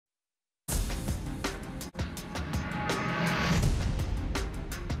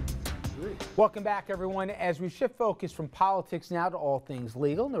Welcome back, everyone, as we shift focus from politics now to all things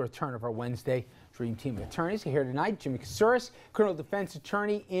legal and the return of our Wednesday Dream Team of Attorneys. Here tonight, Jimmy Kasuris, criminal defense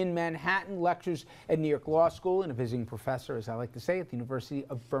attorney in Manhattan, lectures at New York Law School and a visiting professor, as I like to say, at the University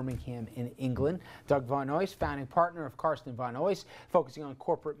of Birmingham in England. Doug Von Oys, founding partner of Karsten Von Oys, focusing on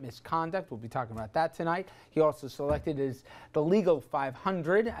corporate misconduct. We'll be talking about that tonight. He also selected as the Legal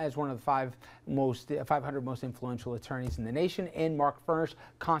 500 as one of the 500 most influential attorneys in the nation. And Mark Furnish,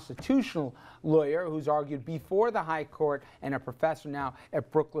 constitutional lawyer who's argued before the High Court and a professor now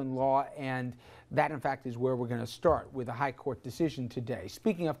at Brooklyn Law, and that, in fact, is where we're going to start with a High Court decision today.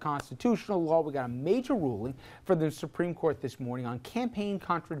 Speaking of constitutional law, we got a major ruling for the Supreme Court this morning on campaign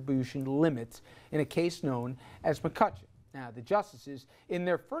contribution limits in a case known as McCutcheon. Now, the justices, in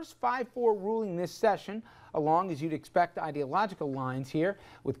their first 5-4 ruling this session, along as you'd expect ideological lines here,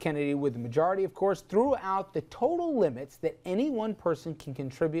 with Kennedy with the majority, of course, threw out the total limits that any one person can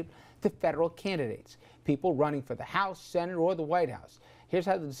contribute to federal candidates, people running for the House, Senate, or the White House. Here's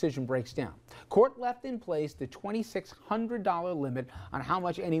how the decision breaks down. Court left in place the $2,600 limit on how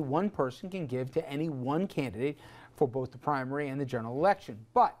much any one person can give to any one candidate for both the primary and the general election.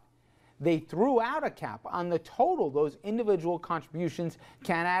 But they threw out a cap on the total those individual contributions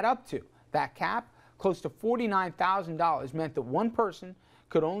can add up to. That cap, close to $49,000, meant that one person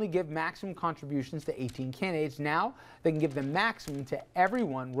could only give maximum contributions to 18 candidates. Now they can give the maximum to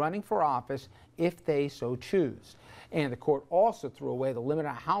everyone running for office if they so choose. And the court also threw away the limit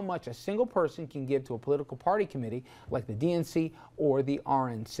on how much a single person can give to a political party committee like the DNC or the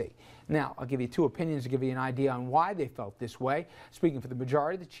RNC. Now, I'll give you two opinions to give you an idea on why they felt this way. Speaking for the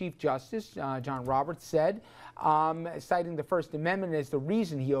majority, the Chief Justice, John Roberts, said, citing the First Amendment as the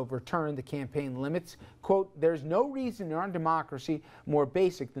reason he overturned the campaign limits, quote, "There's no reason in our democracy more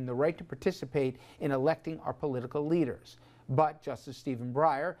basic than the right to participate in electing our political leaders." But Justice Stephen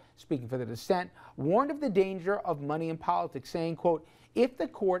Breyer, speaking for the dissent, warned of the danger of money in politics, saying, quote, "If the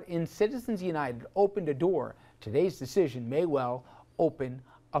court in Citizens United opened a door, today's decision may well open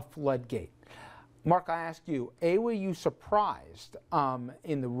a floodgate." Mark, I ask you, were you surprised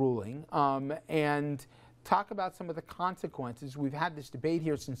in the ruling? And talk about some of the consequences. We've had this debate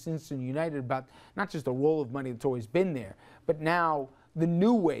here since Citizens United about not just the role of money that's always been there, but now the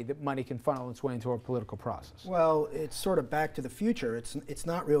new way that money can funnel its way into our political process. Well, it's sort of back to the future. It's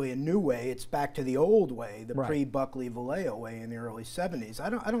not really a new way. It's back to the old way, the pre-Buckley-Valeo way in the early 70s. I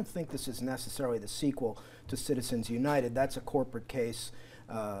don't think this is necessarily the sequel to Citizens United. That's a corporate case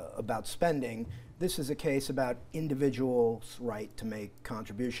about spending. This is a case about individuals' right to make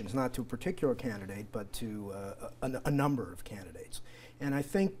contributions, not to a particular candidate, but to a number of candidates. And I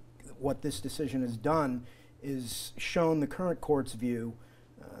think what this decision has done is shown the current court's view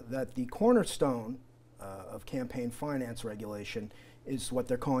that the cornerstone of campaign finance regulation is what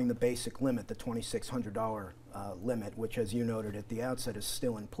they're calling the basic limit, the $2,600 limit, which, as you noted at the outset, is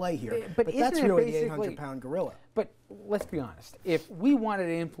still in play here. But that's really the 800-pound gorilla. But let's be honest. If we wanted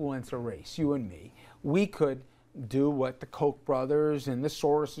to influence a race, you and me, we could do what the Koch brothers and the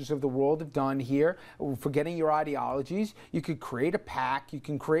Soroses of the world have done here, forgetting your ideologies. You could create a PAC, you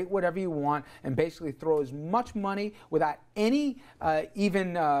can create whatever you want, and basically throw as much money without any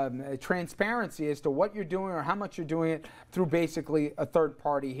transparency as to what you're doing or how much you're doing it through basically a third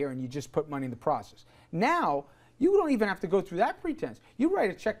party here, and you just put money in the process. Now, you don't even have to go through that pretense. You write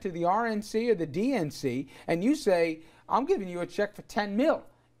a check to the RNC or the DNC, and you say, I'm giving you a check for 10 mil.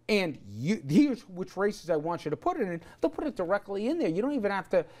 And here's which races I want you to put it in. They'll put it directly in there. You don't even have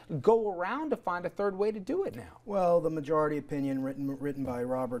to go around to find a third way to do it now. Well, the majority opinion written by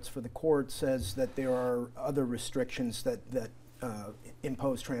Roberts for the court says that there are other restrictions that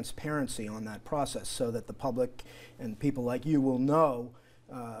impose transparency on that process so that the public and people like you will know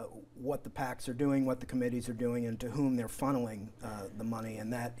what the PACs are doing, what the committees are doing, and to whom they're funneling the money.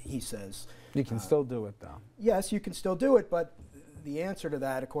 And that, he says, you can still do it, though. Yes, you can still do it, but the answer to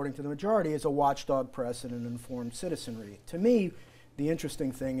that, according to the majority, is a watchdog press and an informed citizenry. To me, the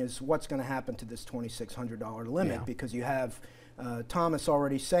interesting thing is what's going to happen to this $2,600 limit, because you have Thomas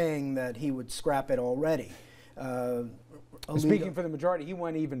already saying that he would scrap it already. Speaking for the majority, he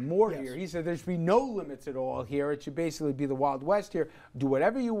went even more here. He said there should be no limits at all here. It should basically be the Wild West here. Do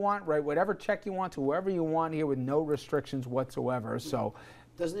whatever you want, write whatever check you want to whoever you want here with no restrictions whatsoever. So,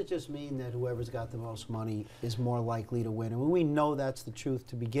 doesn't it just mean that whoever's got the most money is more likely to win? I mean, we know that's the truth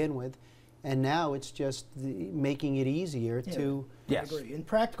to begin with, and now it's just making it easier to... Yes. I agree. In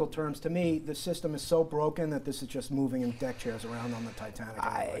practical terms, to me, the system is so broken that this is just moving deck chairs around on the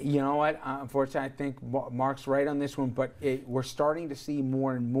Titanic. You know what? Unfortunately, I think Mark's right on this one, but we're starting to see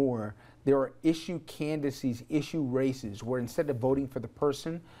more and more. There are issue candidacies, issue races, where instead of voting for the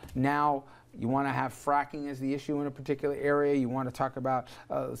person, now You want to have fracking as the issue in a particular area. You want to talk about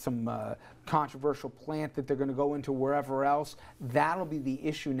some controversial plant that they're going to go into wherever else. That'll be the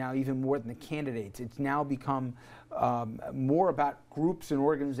issue now, even more than the candidates. It's now become more about groups and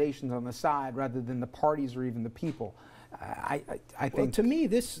organizations on the side rather than the parties or even the people. I think. Well, to me,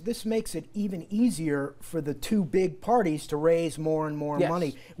 this makes it even easier for the two big parties to raise more and more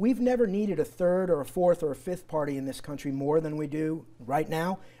money. We've never needed a third or a fourth or a fifth party in this country more than we do right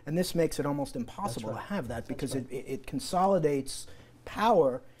now, and this makes it almost impossible to have that because it consolidates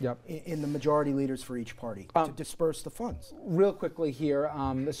power in the majority leaders for each party to disperse the funds. Real quickly here,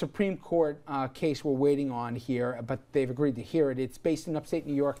 the Supreme Court case we're waiting on here, but they've agreed to hear it. It's based in upstate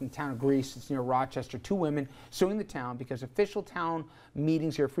New York in the town of Greece. It's near Rochester. Two women suing the town because official town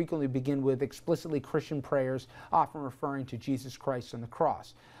meetings here frequently begin with explicitly Christian prayers, often referring to Jesus Christ on the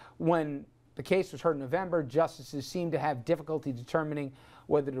cross. When the case was heard in November, justices seemed to have difficulty determining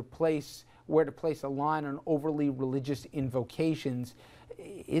where to place a line on overly religious invocations.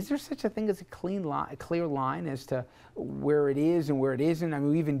 Is there such a thing as a clear line as to where it is and where it isn't? I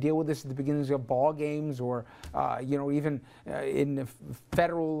mean, we even deal with this at the beginnings of ball games, or even in the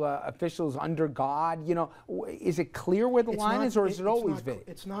federal officials under God. Is it clear where the line is, or is it always vague?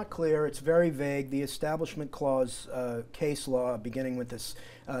 It's not clear. It's very vague. The Establishment Clause case law, beginning with this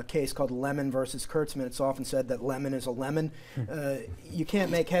case called Lemon versus Kurtzman, it's often said that lemon is a lemon. You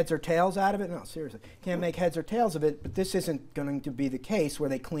can't make heads or tails out of it. No, seriously, can't make heads or tails of it. But this isn't going to be the case where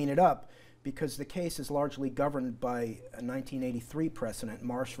they clean it up, because the case is largely governed by a 1983 precedent,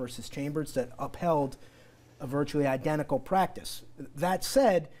 Marsh versus Chambers, that upheld a virtually identical practice. That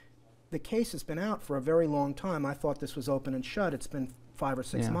said, the case has been out for a very long time. I thought this was open and shut. It's been 5 or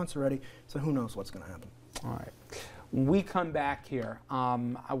 6 months already, so who knows what's going to happen. All right. When we come back here,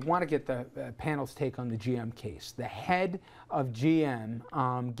 I want to get the panel's take on the GM case. The head of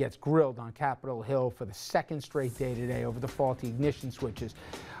GM gets grilled on Capitol Hill for the second straight day today over the faulty ignition switches.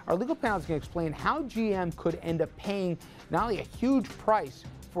 Our legal panel is going to explain how GM could end up paying not only a huge price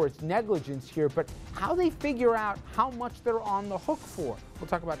for its negligence here, but how they figure out how much they're on the hook for. We'll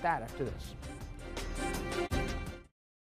talk about that after this.